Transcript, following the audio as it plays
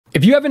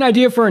If you have an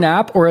idea for an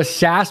app or a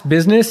SaaS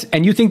business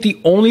and you think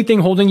the only thing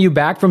holding you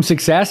back from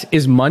success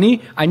is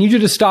money, I need you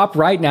to stop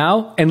right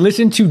now and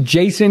listen to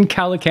Jason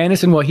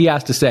Calacanis and what he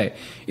has to say.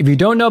 If you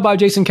don't know about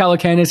Jason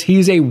Calacanis,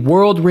 he's a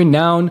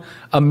world-renowned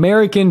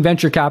American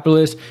venture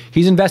capitalist.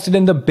 He's invested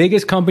in the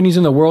biggest companies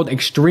in the world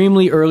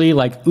extremely early,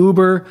 like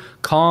Uber,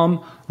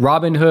 Calm,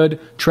 Robinhood,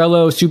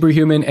 Trello,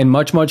 Superhuman, and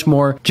much, much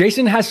more.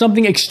 Jason has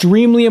something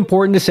extremely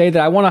important to say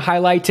that I want to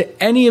highlight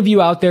to any of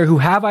you out there who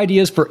have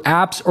ideas for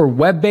apps or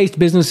web-based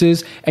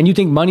businesses and you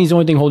think money's the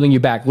only thing holding you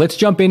back. Let's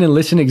jump in and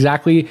listen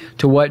exactly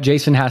to what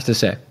Jason has to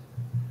say.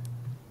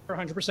 You're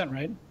 100%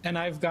 right. And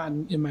I've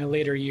gotten in my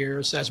later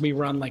years, as we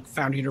run like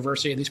Founder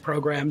University, these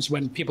programs,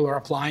 when people are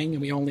applying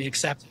and we only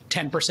accept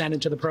 10%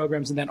 into the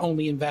programs and then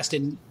only invest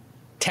in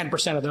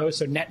 10% of those.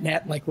 So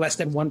net, like less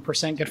than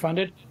 1% get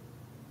funded.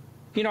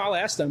 You know, I'll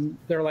ask them,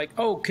 they're like,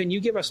 oh, can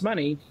you give us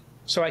money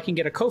so I can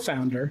get a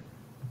co-founder?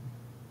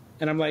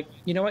 And I'm like,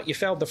 you know what? You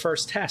failed the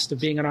first test of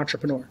being an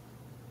entrepreneur.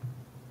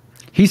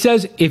 He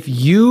says, if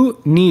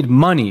you need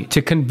money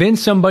to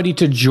convince somebody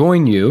to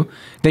join you,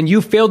 then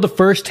you failed the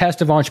first test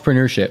of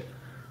entrepreneurship.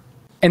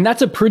 And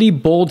that's a pretty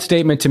bold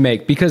statement to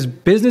make because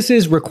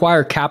businesses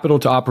require capital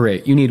to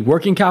operate. You need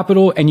working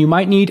capital and you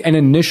might need an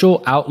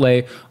initial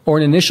outlay or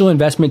an initial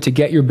investment to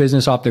get your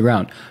business off the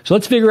ground. So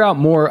let's figure out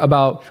more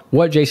about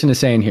what Jason is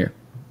saying here.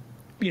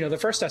 You know, the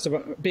first test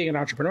of being an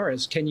entrepreneur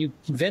is, can you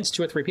convince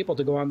 2 or 3 people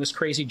to go on this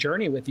crazy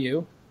journey with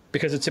you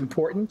because it's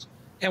important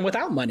and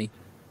without money?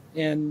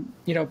 And,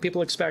 you know,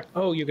 people expect,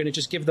 oh, you're going to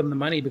just give them the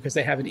money because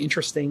they have an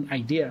interesting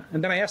idea.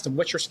 And then I ask them,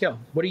 what's your skill?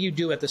 What do you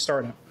do at the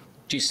startup?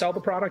 Do you sell the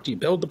product? Do you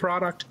build the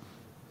product?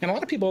 And a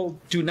lot of people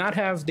do not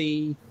have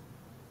the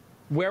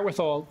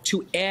wherewithal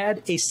to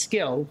add a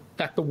skill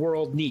that the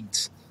world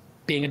needs.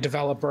 Being a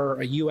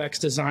developer, a UX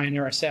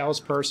designer, a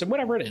salesperson,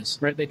 whatever it is,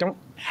 right? They don't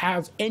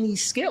have any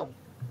skill.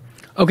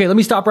 Okay, let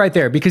me stop right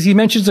there because he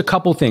mentions a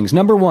couple things.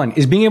 Number one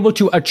is being able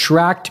to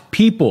attract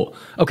people.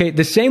 Okay,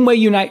 the same way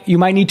you might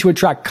need to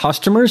attract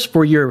customers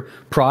for your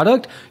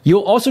product,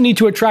 you'll also need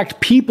to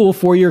attract people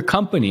for your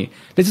company.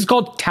 This is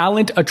called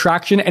talent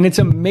attraction, and it's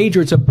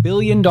a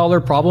billion-dollar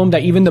problem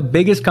that even the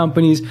biggest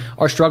companies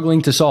are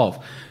struggling to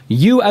solve.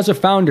 You as a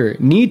founder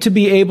need to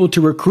be able to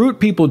recruit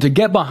people to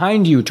get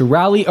behind you, to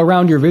rally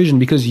around your vision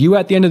because you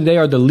at the end of the day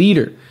are the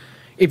leader.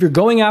 If you're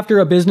going after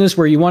a business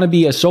where you want to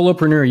be a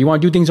solopreneur, you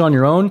want to do things on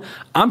your own,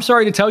 I'm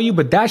sorry to tell you,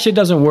 but that shit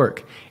doesn't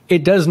work.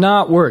 It does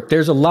not work.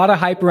 There's a lot of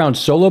hype around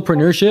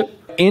solopreneurship.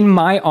 In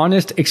my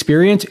honest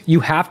experience, you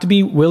have to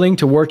be willing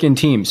to work in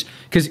teams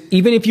because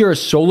even if you're a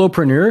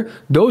solopreneur,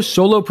 those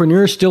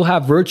solopreneurs still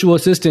have virtual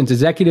assistants,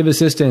 executive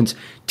assistants,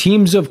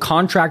 teams of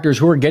contractors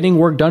who are getting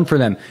work done for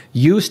them.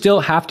 You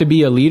still have to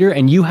be a leader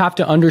and you have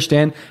to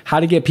understand how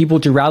to get people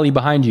to rally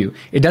behind you.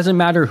 It doesn't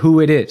matter who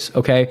it is,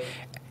 okay?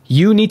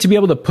 You need to be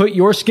able to put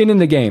your skin in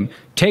the game,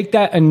 take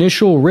that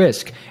initial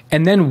risk,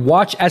 and then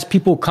watch as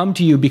people come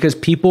to you because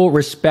people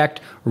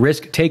respect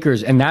risk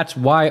takers. And that's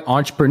why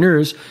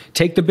entrepreneurs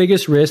take the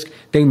biggest risk.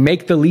 They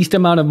make the least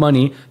amount of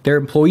money. Their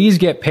employees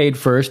get paid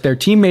first. Their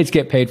teammates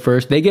get paid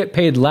first. They get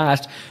paid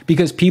last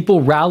because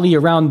people rally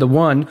around the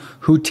one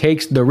who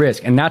takes the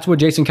risk. And that's what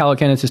Jason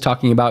Calacanis is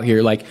talking about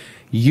here. Like,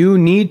 you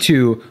need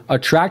to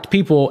attract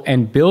people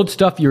and build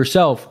stuff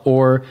yourself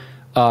or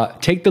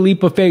take the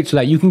leap of faith so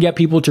that you can get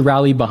people to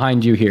rally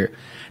behind you here.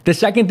 The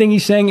second thing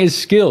he's saying is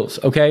skills,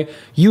 okay?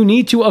 You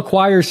need to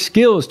acquire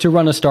skills to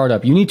run a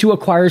startup. You need to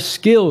acquire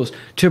skills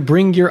to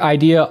bring your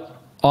idea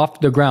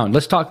off the ground.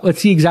 Let's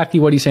see exactly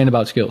what he's saying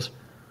about skills.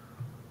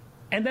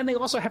 And then they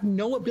also have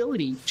no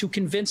ability to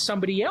convince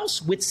somebody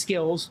else with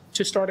skills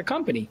to start a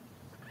company.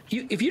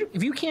 If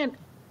you can't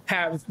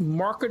have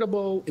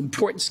marketable,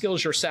 important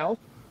skills yourself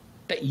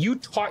that you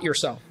taught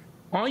yourself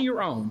on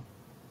your own,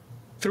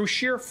 through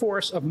sheer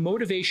force of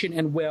motivation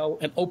and will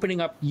and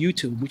opening up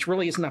YouTube, which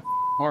really isn't that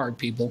hard,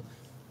 people.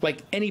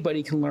 Like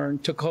anybody can learn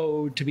to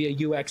code, to be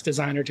a UX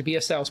designer, to be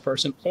a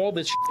salesperson. All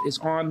this is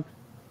on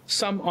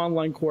some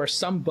online course,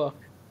 some book,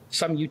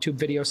 some YouTube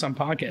video, some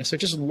podcast. So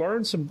just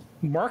learn some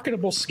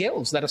marketable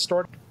skills that a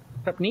startup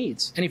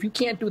needs. And if you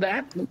can't do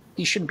that,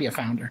 you shouldn't be a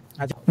founder.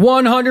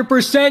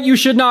 100% you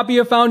should not be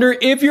a founder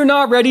if you're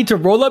not ready to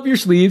roll up your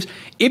sleeves,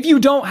 if you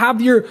don't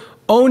have your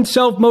own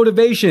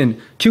self-motivation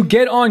to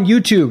get on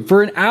YouTube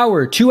for an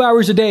hour, 2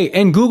 hours a day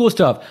and Google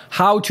stuff,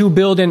 how to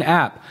build an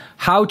app,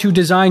 how to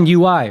design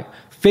UI,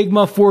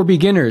 Figma for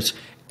beginners.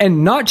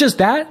 And not just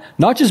that,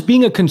 not just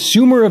being a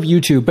consumer of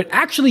YouTube, but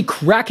actually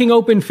cracking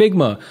open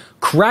Figma,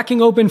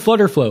 cracking open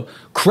Flutterflow,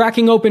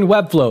 cracking open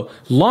Webflow,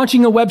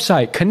 launching a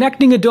website,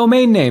 connecting a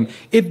domain name.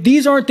 If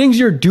these aren't things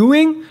you're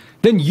doing,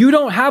 then you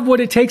don't have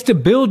what it takes to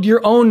build your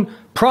own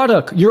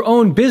product, your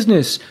own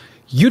business.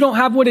 You don't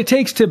have what it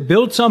takes to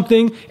build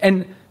something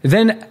and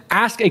then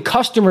ask a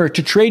customer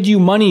to trade you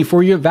money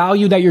for your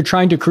value that you're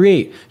trying to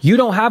create. You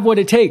don't have what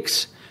it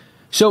takes.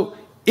 So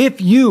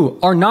If you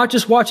are not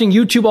just watching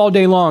YouTube all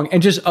day long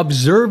and just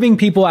observing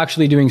people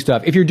actually doing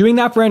stuff, if you're doing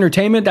that for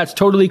entertainment, that's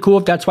totally cool.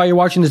 If that's why you're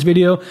watching this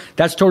video,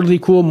 that's totally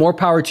cool. More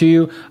power to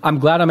you. I'm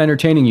glad I'm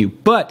entertaining you.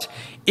 But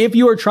if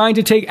you are trying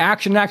to take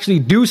action and actually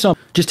do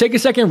something, just take a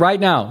second right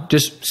now.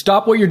 Just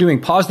stop what you're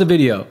doing. Pause the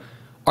video.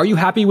 Are you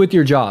happy with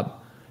your job?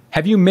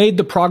 Have you made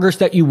the progress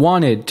that you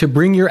wanted to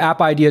bring your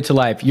app idea to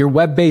life, your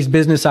web-based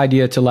business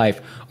idea to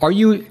life? Are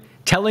you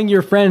telling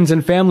your friends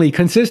and family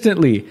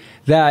consistently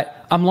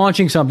that I'm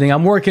launching something,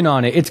 I'm working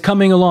on it, it's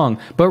coming along?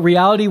 But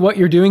reality, what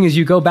you're doing is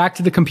you go back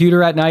to the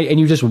computer at night and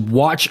you just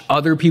watch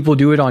other people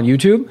do it on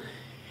YouTube.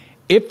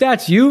 If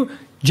that's you,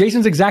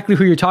 Jason's exactly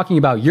who you're talking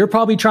about. You're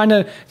probably trying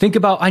to think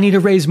about, I need to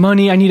raise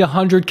money, I need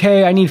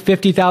 100K, I need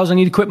 50,000, I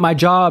need to quit my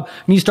job,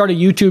 I need to start a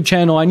YouTube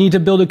channel, I need to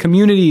build a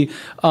community.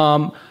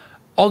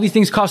 All these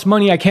things cost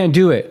money, I can't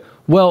do it.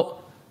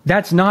 Well,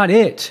 that's not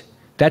it.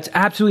 That's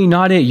absolutely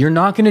not it. You're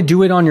not going to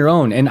do it on your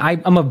own. And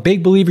I'm a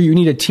big believer you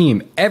need a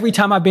team. Every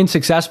time I've been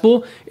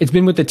successful, it's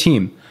been with a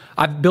team.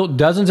 I've built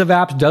dozens of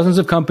apps, dozens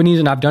of companies,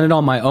 and I've done it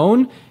on my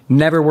own.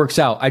 Never works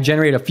out. I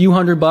generate a few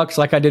 $100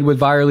 like I did with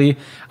Virally.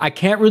 I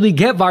can't really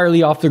get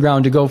Virally off the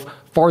ground to go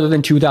farther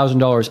than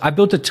 $2,000. I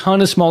built a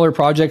ton of smaller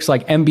projects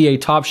like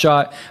NBA Top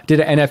Shot, did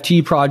an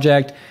NFT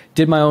project,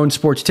 did my own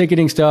sports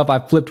ticketing stuff. I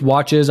flipped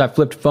watches, I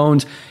flipped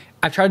phones.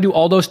 I've tried to do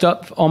all those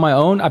stuff on my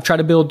own. I've tried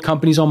to build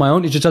companies on my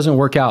own. It just doesn't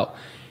work out.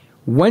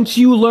 Once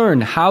you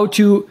learn how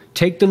to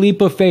take the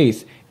leap of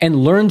faith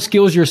and learn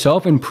skills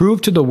yourself and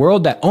prove to the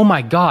world that, oh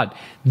my God,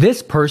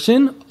 this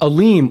person,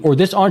 Alim, or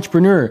this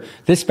entrepreneur,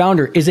 this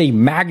founder is a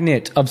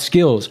magnet of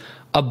skills,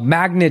 a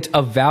magnet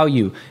of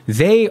value,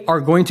 they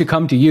are going to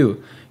come to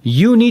you.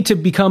 You need to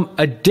become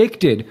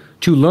addicted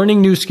to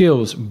learning new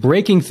skills,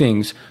 breaking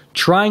things,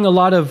 trying a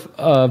lot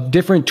of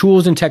different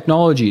tools and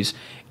technologies.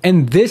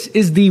 And this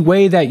is the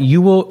way that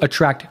you will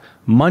attract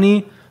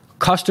money,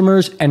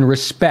 customers, and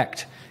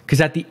respect. Because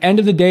at the end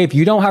of the day, if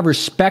you don't have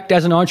respect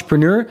as an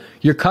entrepreneur,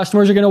 your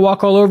customers are going to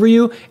walk all over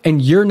you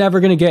and you're never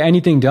going to get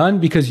anything done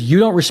because you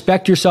don't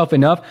respect yourself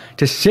enough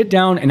to sit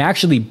down and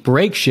actually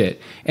break shit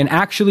and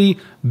actually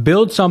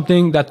build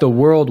something that the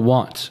world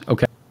wants.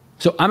 Okay.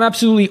 So I'm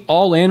absolutely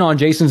all in on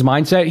Jason's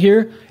mindset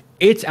here.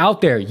 It's out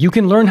there. You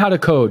can learn how to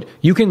code.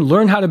 You can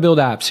learn how to build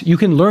apps. You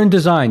can learn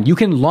design. You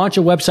can launch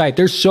a website.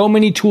 There's so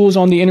many tools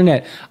on the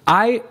internet.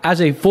 I,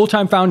 as a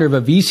full-time founder of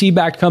a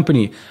VC-backed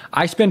company,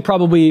 I spend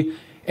probably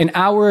an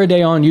hour a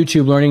day on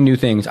YouTube learning new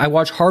things. I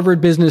watch Harvard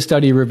Business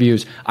Study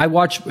reviews. I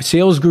watch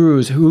sales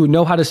gurus who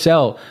know how to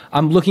sell.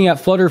 I'm looking at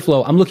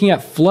Flutterflow. I'm looking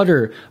at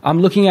Flutter. I'm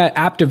looking at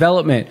app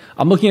development.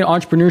 I'm looking at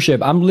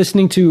entrepreneurship. I'm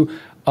listening to,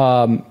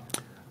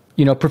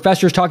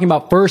 professors talking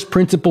about first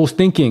principles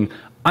thinking.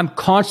 I'm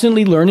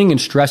constantly learning and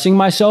stressing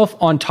myself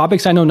on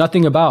topics I know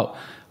nothing about.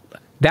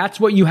 That's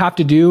what you have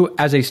to do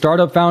as a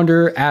startup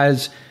founder,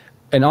 as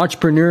an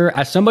entrepreneur,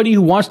 as somebody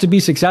who wants to be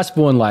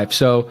successful in life.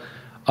 So,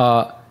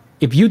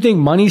 if you think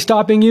money's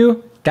stopping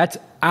you, that's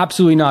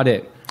absolutely not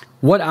it.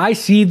 What I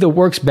see that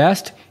works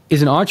best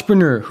is an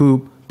entrepreneur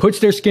who puts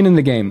their skin in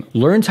the game,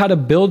 learns how to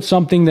build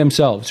something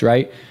themselves,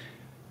 right?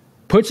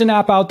 Puts an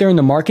app out there in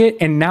the market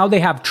and now they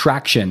have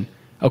traction,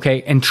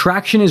 okay? And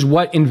traction is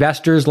what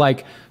investors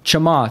like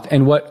Chamath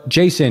and what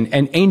Jason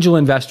and angel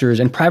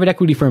investors and private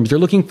equity firms, they're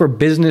looking for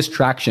business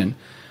traction.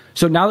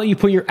 So now that you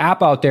put your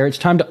app out there, it's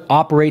time to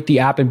operate the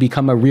app and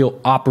become a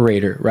real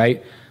operator,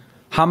 right?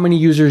 How many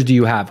users do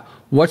you have?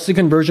 What's the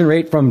conversion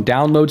rate from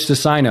downloads to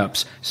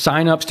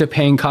signups to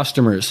paying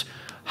customers?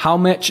 How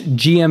much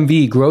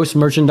GMV, gross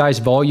merchandise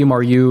volume,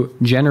 are you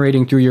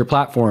generating through your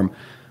platform?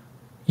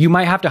 You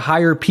might have to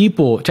hire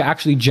people to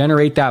actually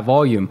generate that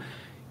volume.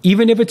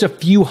 Even if it's a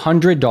few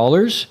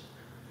 $100s,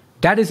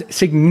 that is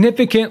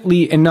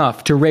significantly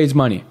enough to raise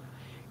money.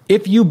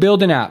 If you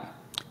build an app,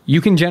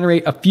 you can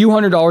generate a few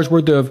 $100s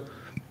worth of,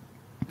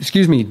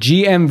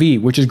 GMV,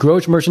 which is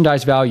gross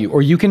merchandise value,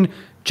 or you can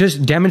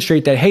just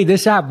demonstrate that, hey,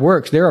 this app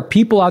works. There are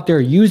people out there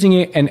using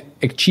it and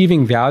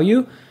achieving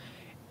value.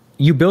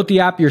 You built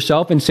the app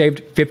yourself and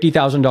saved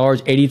 $50,000,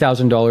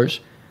 $80,000.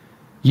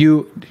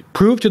 You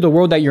prove to the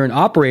world that you're an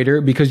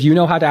operator because you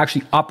know how to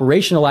actually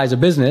operationalize a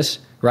business,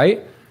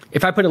 right?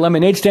 If I put a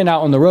lemonade stand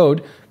out on the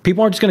road,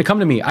 people aren't just going to come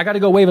to me. I got to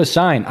go wave a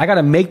sign. I got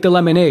to make the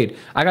lemonade.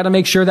 I got to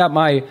make sure that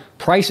my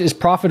price is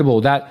profitable,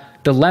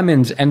 that the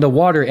lemons and the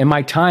water and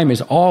my time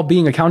is all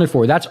being accounted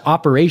for. That's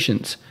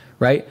operations,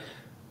 right?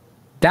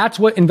 That's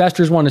what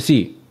investors want to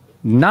see,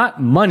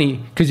 not money.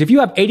 Because if you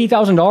have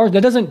 $80,000,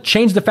 that doesn't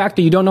change the fact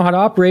that you don't know how to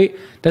operate.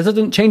 That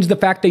doesn't change the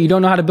fact that you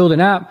don't know how to build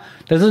an app.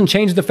 That doesn't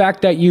change the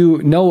fact that you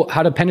know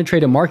how to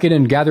penetrate a market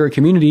and gather a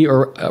community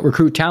or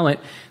recruit talent.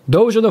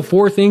 Those are the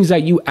four things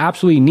that you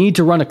absolutely need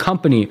to run a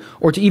company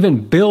or to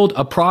even build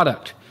a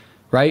product,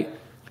 right?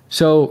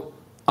 So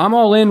I'm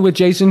all in with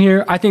Jason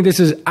here. I think this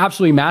is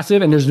absolutely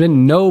massive, and there's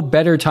been no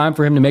better time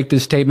for him to make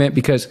this statement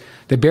because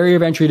the barrier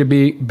of entry to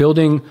be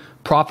building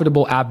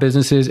profitable app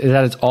businesses is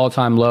at its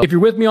all-time low. If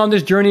you're with me on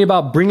this journey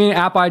about bringing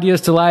app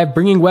ideas to life,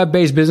 bringing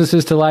web-based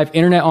businesses to life,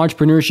 internet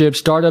entrepreneurship,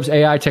 startups,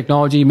 AI,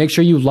 technology, make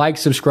sure you like,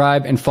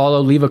 subscribe, and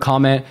follow, leave a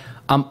comment.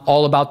 I'm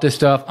all about this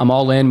stuff. I'm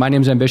all in. My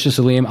name's Ambitious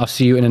Alim. I'll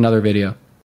see you in another video.